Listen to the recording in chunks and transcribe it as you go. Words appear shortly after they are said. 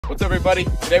What's up, everybody?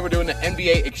 Today we're doing the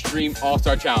NBA Extreme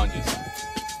All-Star Challenges.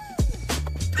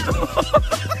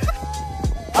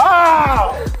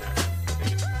 Oh!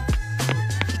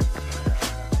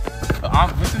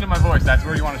 Listen to my voice, that's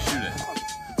where you want to shoot it.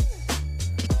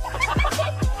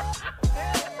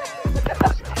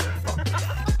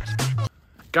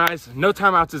 Guys, No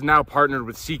Timeouts is now partnered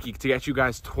with SeatGeek to get you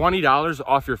guys $20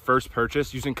 off your first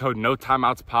purchase using code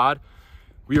NOTIMEOUTSPOD.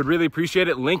 We would really appreciate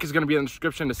it. Link is going to be in the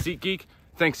description to SeatGeek.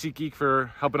 Thanks, SeatGeek,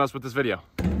 for helping us with this video.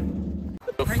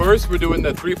 So first, we're doing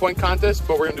the three-point contest,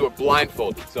 but we're going to do it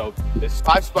blindfolded. So there's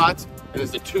 5 spots, and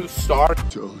there's the 2 stars.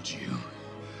 Told you.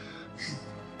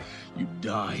 You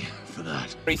die for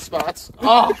that. 3 spots.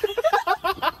 Oh!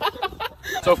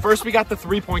 So first, we got the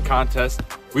three-point contest.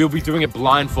 We will be doing it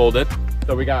blindfolded.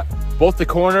 So we got both the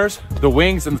corners, the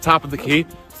wings, and the top of the key.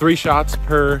 3 shots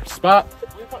per spot.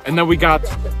 And then we got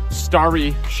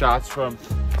starry shots from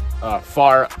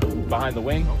far behind the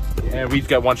wing, and we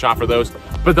get 1 shot for those,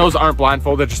 but those aren't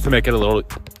blindfolded, just to make it a little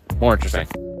more interesting.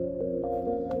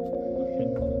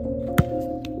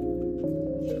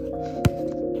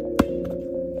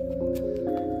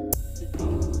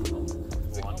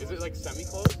 Is it like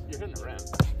semi-close? You're hitting the rim.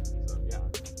 So, yeah.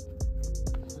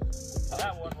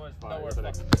 That one was nowhere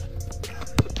close.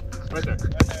 Right there. Right there,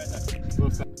 right there.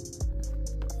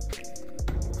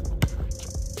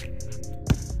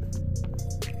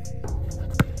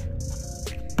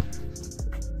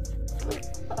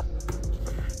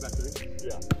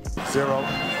 Zero.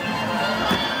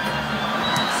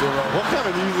 What kind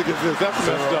of music is this? That's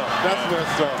messed up. That's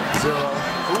messed up. 0.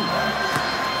 Ooh.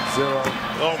 0.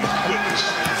 Oh my goodness.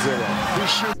 0. We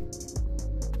shoot.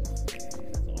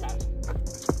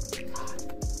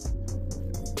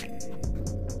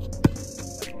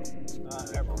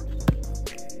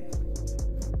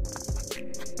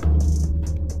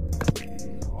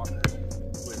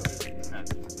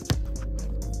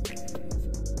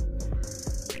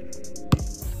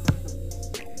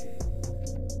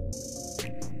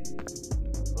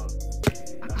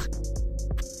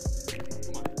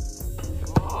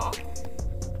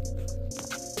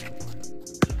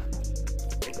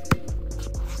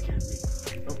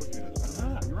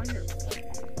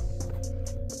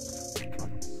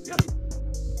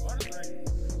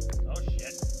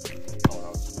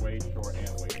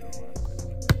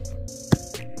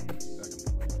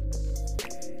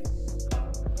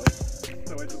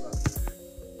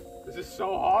 This is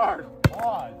so hard. Come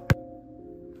on.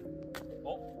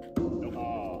 Oh. Nope.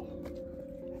 Oh.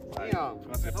 Damn.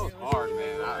 That was hard,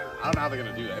 man. I don't know how they're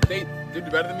gonna do that. If they did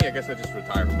better than me, I guess I just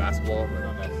retire from basketball.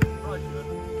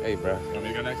 Hey, bro. You want me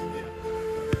to go next? Yeah.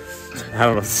 I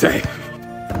don't know what to say.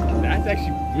 That's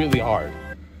actually really hard.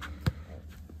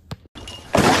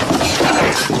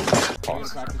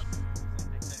 Pause.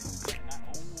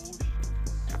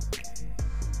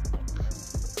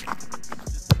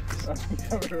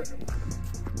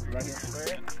 Right here.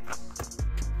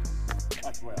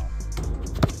 That's way off.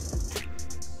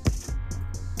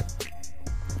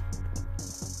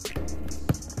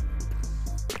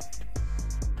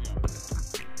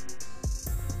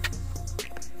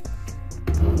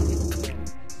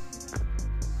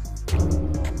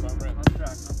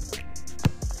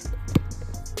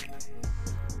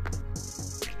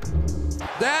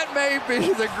 That may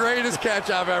be the greatest catch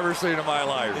I've ever seen in my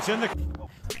life. It's in the...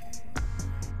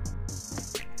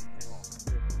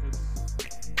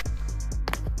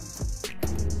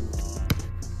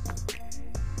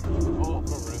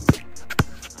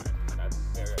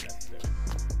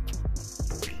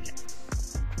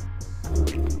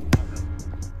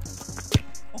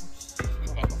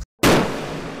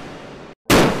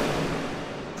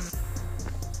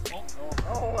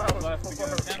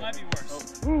 That might be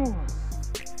worse.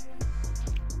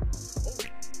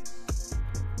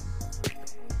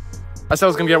 I said I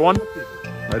was gonna get 1.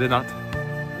 I did not.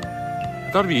 I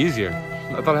thought it'd be easier.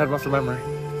 I thought I had muscle memory.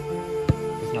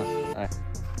 It's not. All right.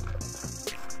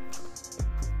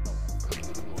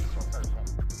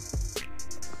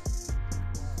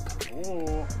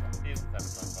 Oh.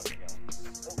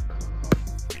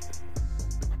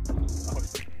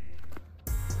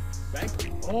 Bank?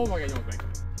 Oh my god, you want bank?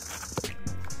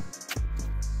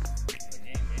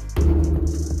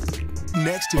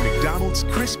 Next to McDonald's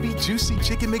crispy, juicy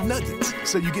chicken McNuggets,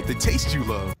 so you get the taste you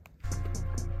love.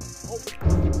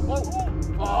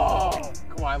 Oh,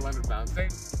 Kawhi Leonard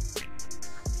bouncing.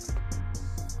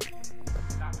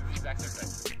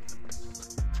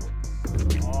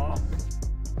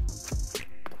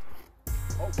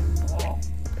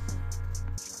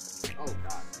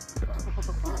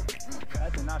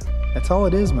 That's all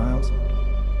it is, Miles.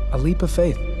 A leap of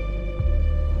faith.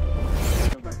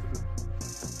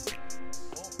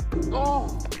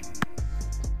 Oh!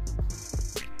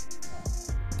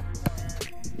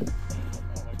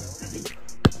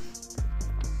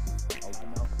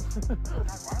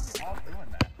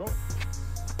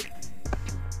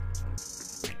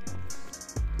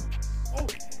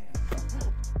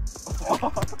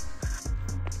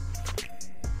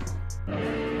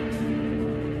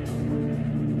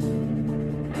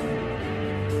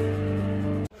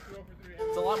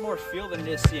 It's a lot more feel than it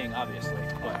is seeing, obviously.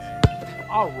 But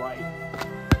all right,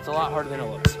 it's a lot harder than it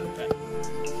looks. Okay.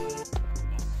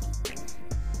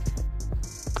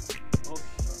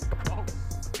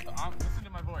 Listen to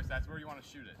my voice. That's where you want to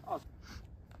shoot it. Oh.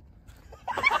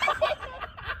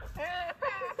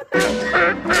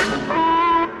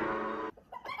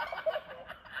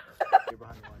 You're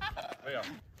behind the line. There you go.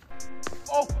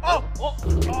 Oh!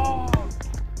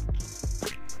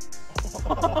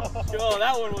 Yo,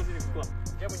 that one wasn't even close.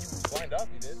 Yeah, when you lined up,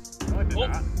 you did. No, I did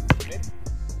not.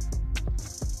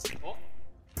 Oh.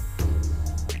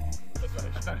 That's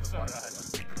right.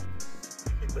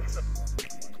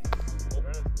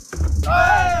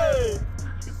 Hey!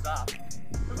 Good stop.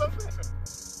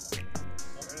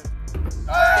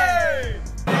 Hey!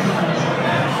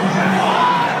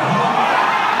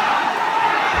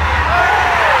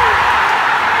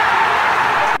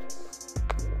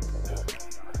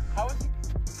 How is he?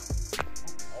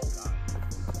 Oh, God.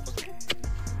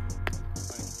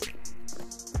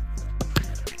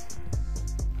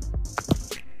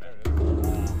 There it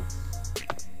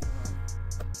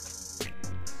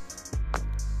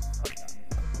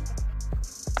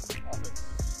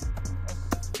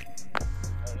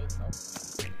is.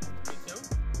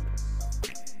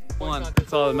 One.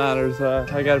 That's all that matters.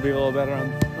 I got to be a little better on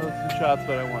the shots,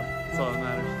 but I won. That's all that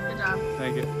matters. Good job.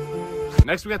 Thank you.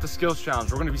 Next, we got the skills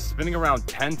challenge. We're going to be spinning around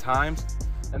 10 times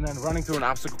and then running through an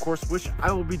obstacle course, which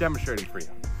I will be demonstrating for you.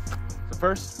 So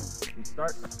first, we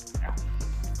start.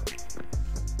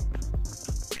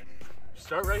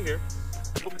 Start right here.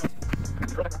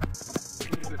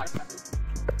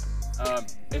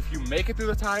 If you make it through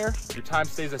the tire, your time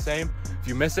stays the same. If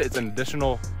you miss it, it's an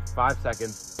additional 5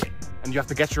 seconds, and you have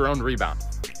to get your own rebound.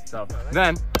 So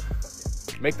then,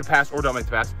 make the pass or don't make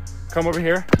the pass. Come over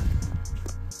here.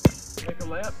 Make a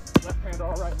layup, left hand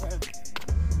or right hand.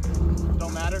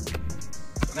 Don't matter.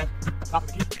 And then, top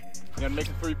of the key. You gotta make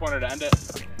a three-pointer to end it.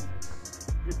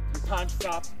 Your time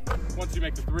stops once you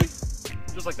make the three.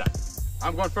 Just like that.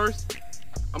 I'm going first.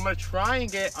 I'm gonna try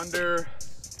and get under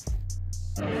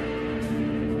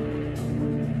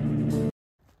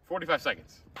 45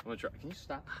 seconds. I'm gonna try. Can you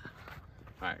stop?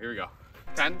 All right, here we go.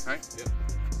 10, right? Yeah.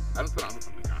 I don't put on the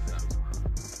ground.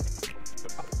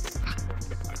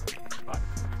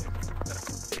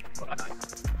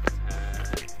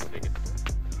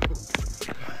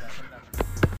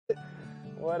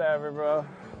 Whatever, bro.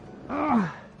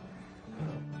 I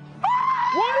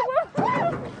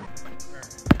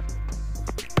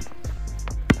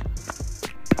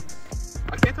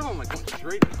can't tell I'm like going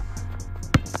straight.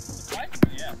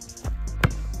 Yeah.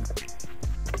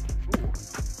 Ooh.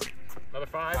 Another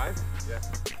 5? Yeah.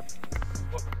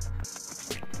 4.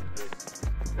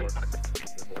 4.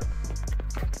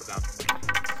 Put down.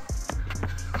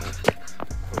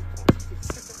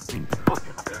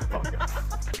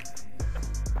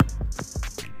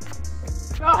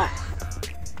 No!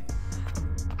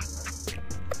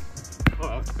 Oh,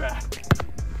 that was bad.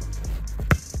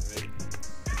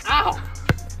 Ow!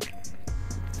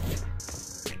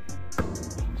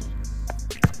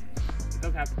 It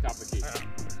doesn't have to top the key.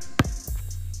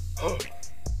 Oh.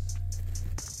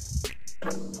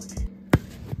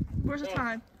 Where's the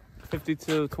time?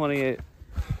 52-28.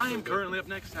 I am currently up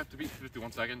next. Have to beat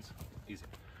 51 seconds. Easy.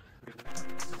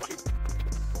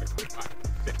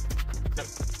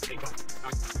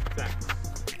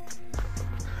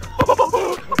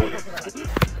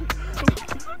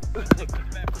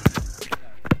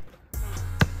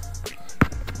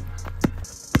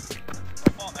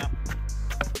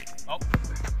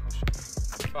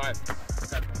 5.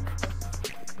 7.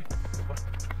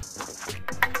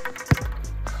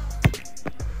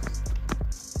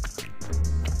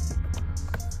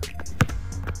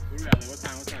 What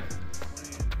time?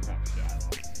 Oh, shit, I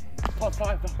lost. Plus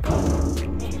 5 though.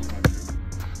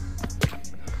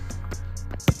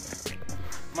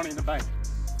 Money in the bank.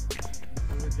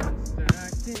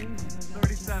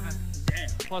 37. Damn.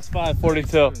 Plus 5,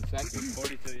 42.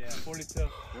 42, yeah. 42.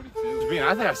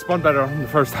 I think I spun better on the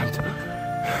first time too.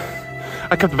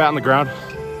 I kept the bat on the ground.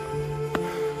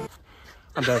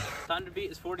 I'm dead. Time to beat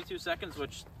is 42 seconds,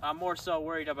 which I'm more so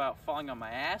worried about falling on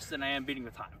my ass than I am beating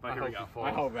the time. But here we go.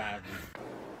 I hope that happens.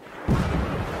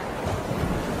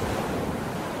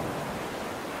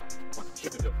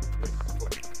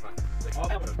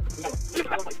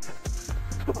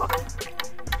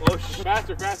 Oh, shit.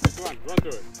 Faster, faster. Come on, run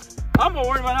through it. I'm more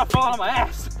worried about not falling on my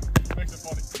ass. Makes it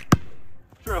funny.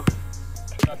 True.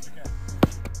 Fast you can.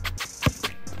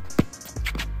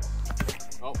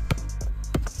 Oh.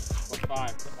 That's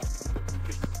fine.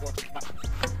 4,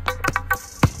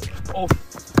 5. Oh.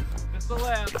 Just the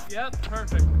last. Yep,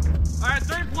 perfect. All right,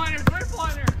 three-pointer,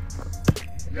 three-pointer.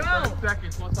 Go. 30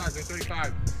 seconds, plus 5,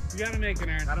 35. You gotta make it,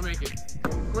 Aaron. Gotta make it.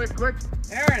 Quick, quick.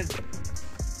 Aaron.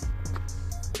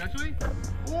 Actually,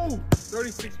 ooh,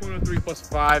 36.03 plus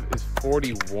 5 is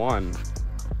 41.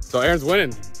 So Aaron's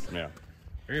winning. Yeah.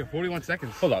 Here you go, 41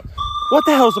 seconds. Hold up. What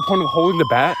the hell is the point of holding the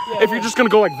bat if you're just gonna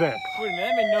go like this? Wait a minute,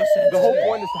 that made no sense. The whole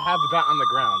point is to have the bat on the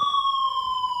ground.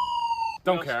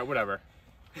 Don't care, whatever.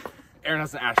 Aaron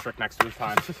has an asterisk next to his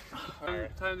time. Right.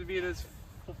 Time to beat is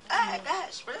Hey,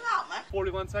 guys, spread it out, man.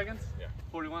 41 seconds? Yeah.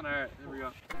 41, all right, here we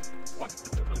go.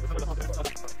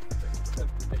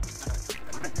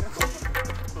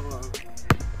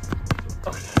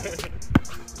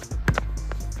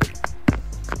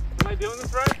 Am I doing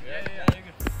this right? Yeah.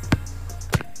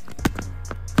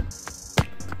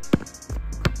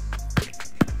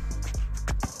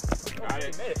 Got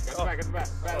it. Get the back, get the back.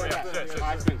 Oh, yeah.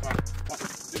 5 spins, 5. 1, 2,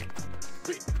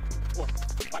 3, 4,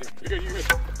 5. You're good, you're good.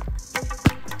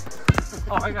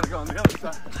 Oh, I gotta go on the other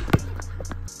side.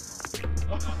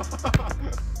 What's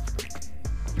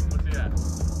he at?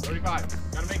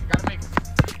 35. Gotta make it, gotta make it.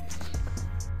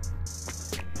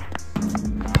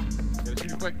 Gotta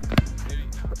shoot it quick. Maybe.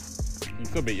 He can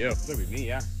still beat you. Still beat me,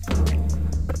 yeah.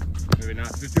 Maybe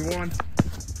not. 3, 2, 1.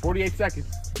 48 seconds.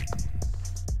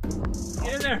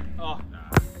 Get in there. Oh.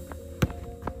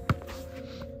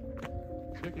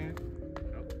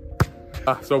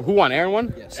 So who won? Aaron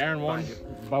won? Yes. Aaron won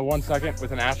by 1 second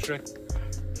with an asterisk.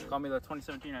 Call me the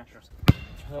 2017 Astros.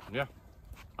 Yeah.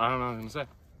 I don't know what I'm gonna say.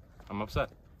 I'm upset.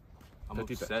 I'm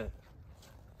 50 upset.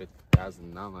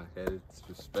 50,000 on my head. It's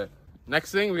respect.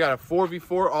 Next thing, we got a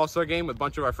 4v4 All-Star game with a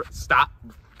bunch of our friends. Stop.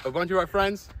 A bunch of our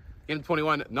friends. Game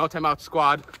 21. No timeout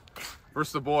squad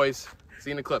versus the boys. See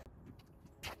you in the clip.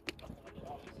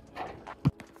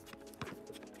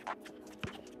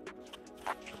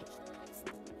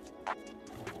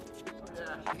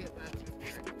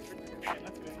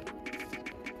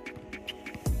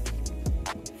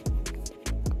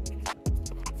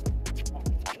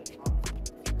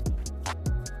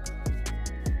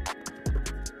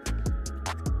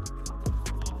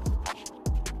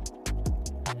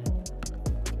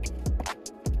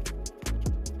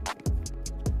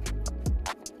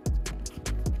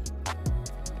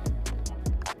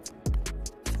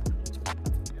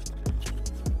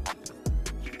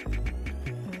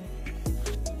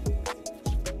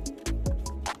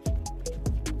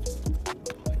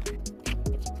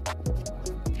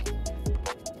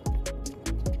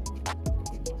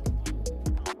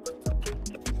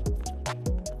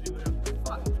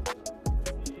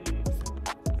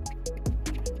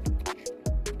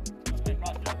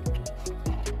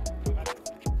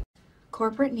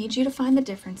 Corporate needs you to find the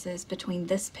differences between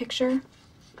this picture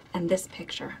and this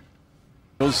picture.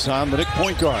 Goes on the Nick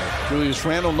point guard. Julius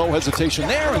Randle, no hesitation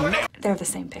there. And They're the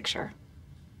same picture.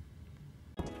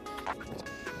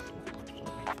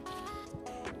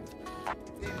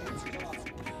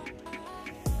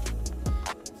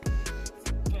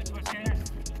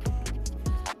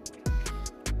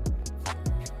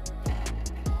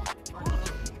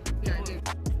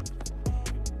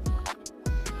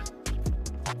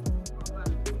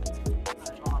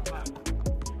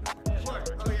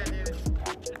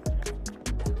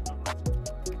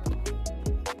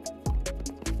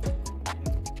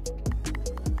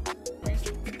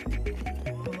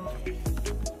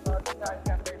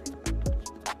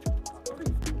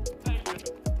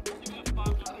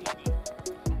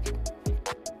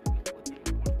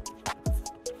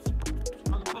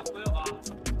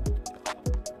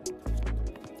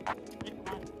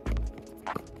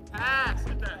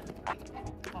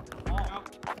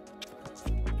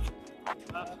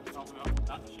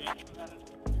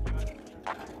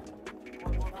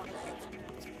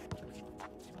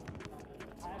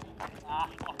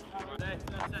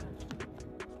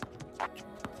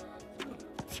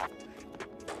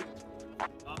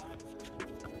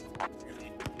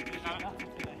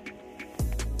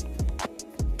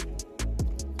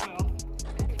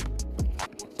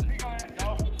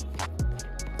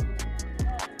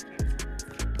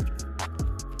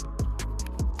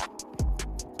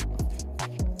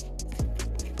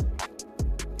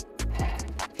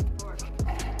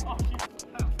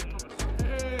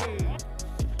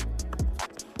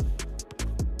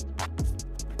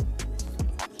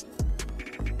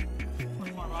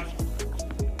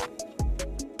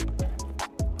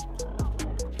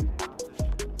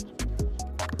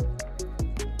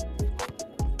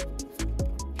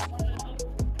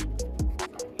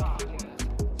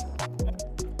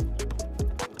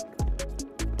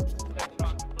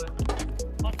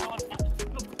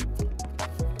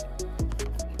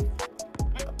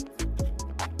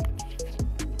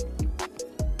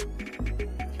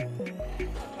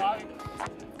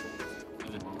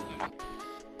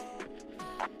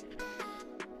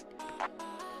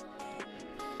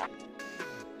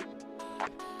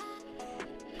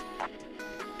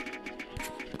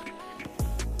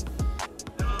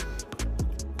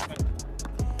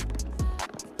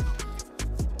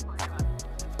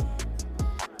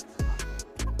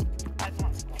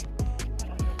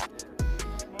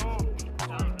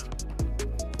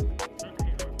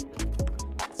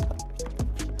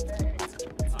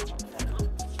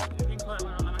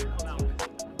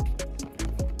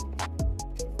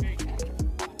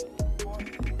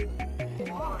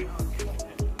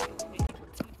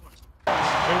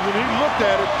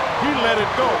 at it. He let it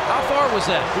go. How far was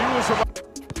that? He was about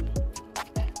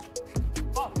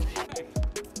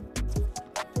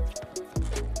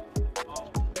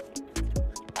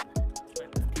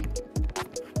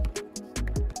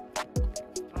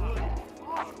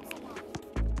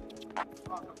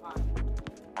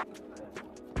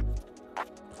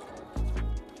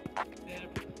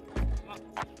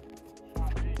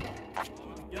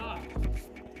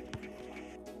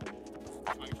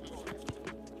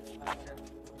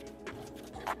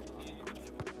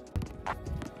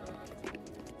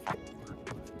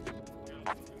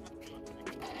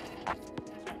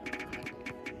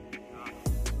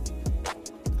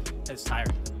It's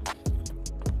tiring.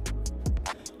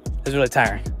 It's really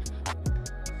tiring.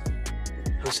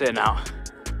 Who's sitting out?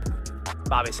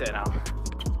 Bobby's sitting out.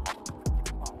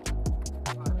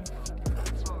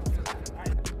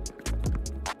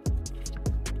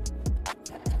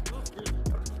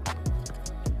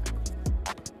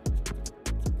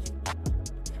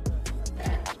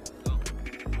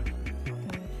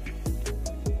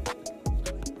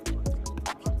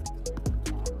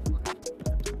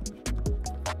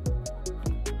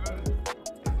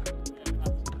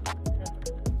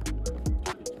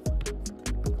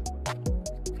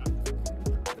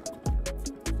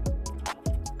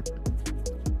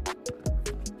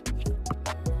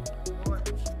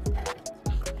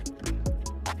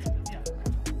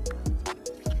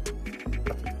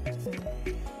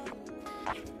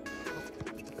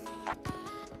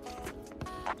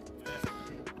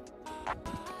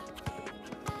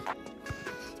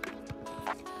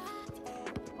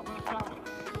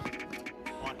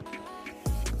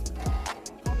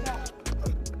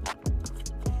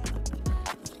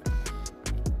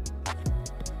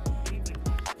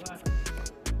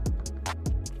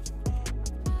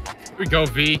 Here we go,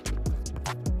 V.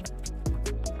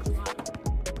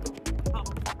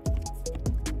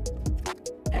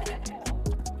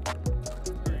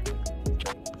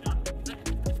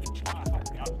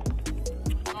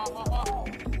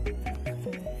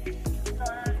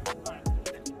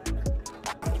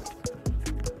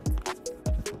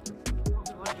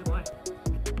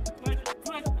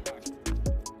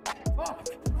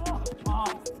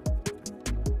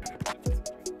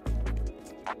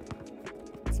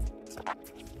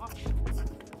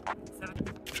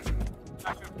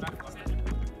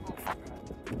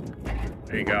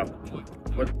 There you go.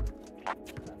 What?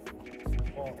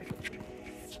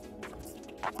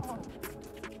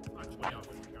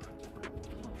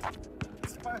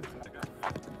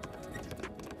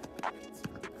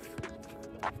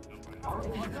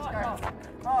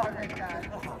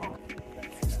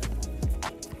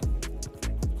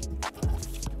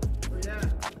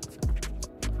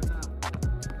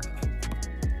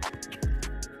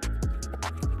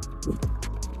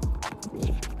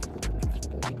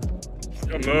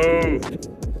 Good move.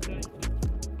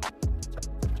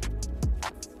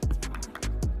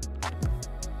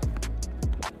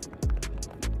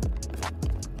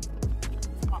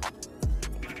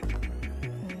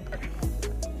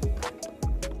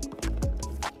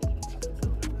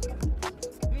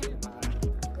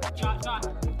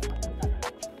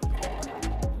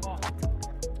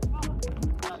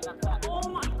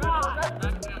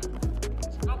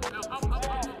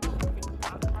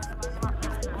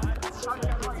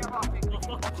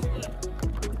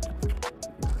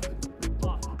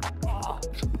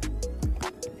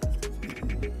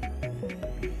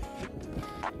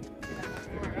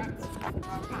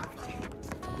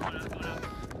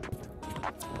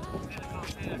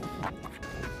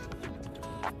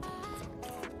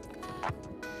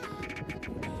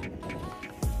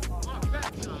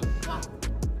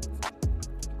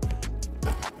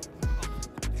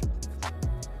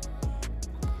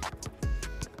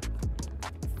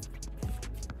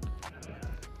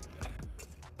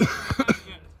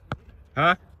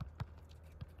 Huh?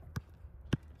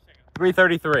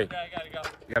 3:33. Yeah, I gotta go.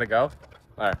 You gotta go?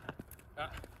 All right.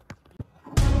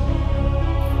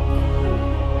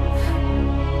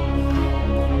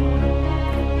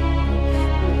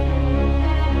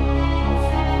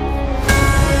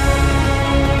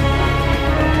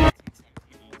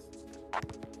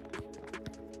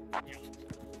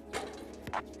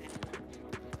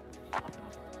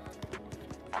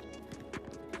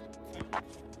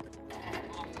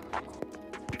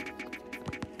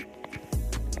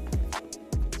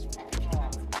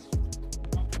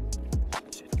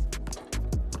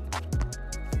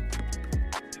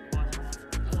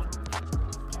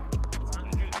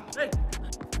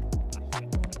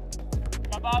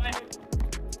 Bobby.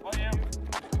 Oh, yeah.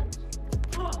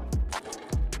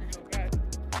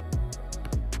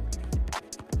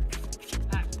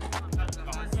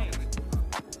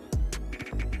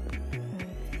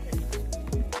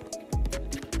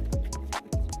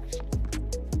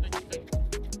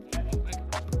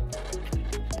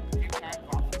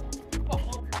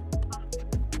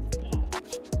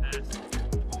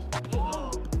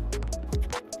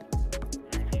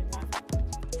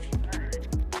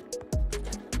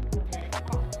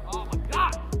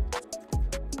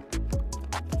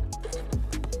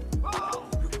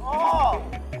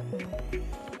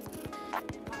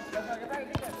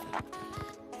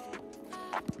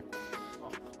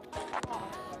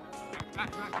 Oh,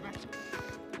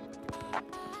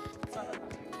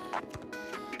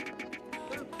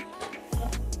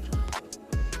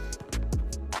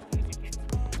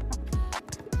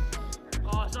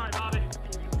 sorry, Bobby.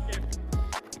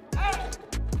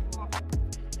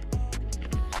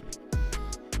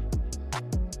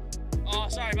 Oh,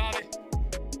 sorry, Bobby.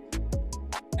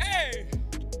 Hey!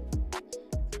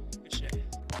 Good shit.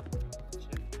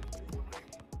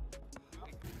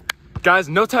 Guys,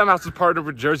 No Timeouts is partnered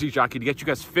with Jersey Jockey to get you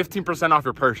guys 15% off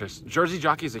your purchase. Jersey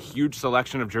Jockey is a huge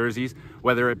selection of jerseys,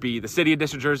 whether it be the City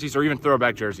Edition jerseys or even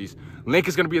throwback jerseys. Link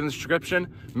is going to be in the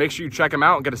description. Make sure you check them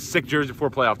out and get a sick jersey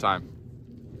before playoff time.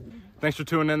 Thanks for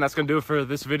tuning in. That's going to do it for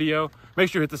this video.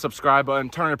 Make sure you hit the subscribe button,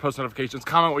 turn on your post notifications,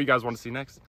 comment what you guys want to see next.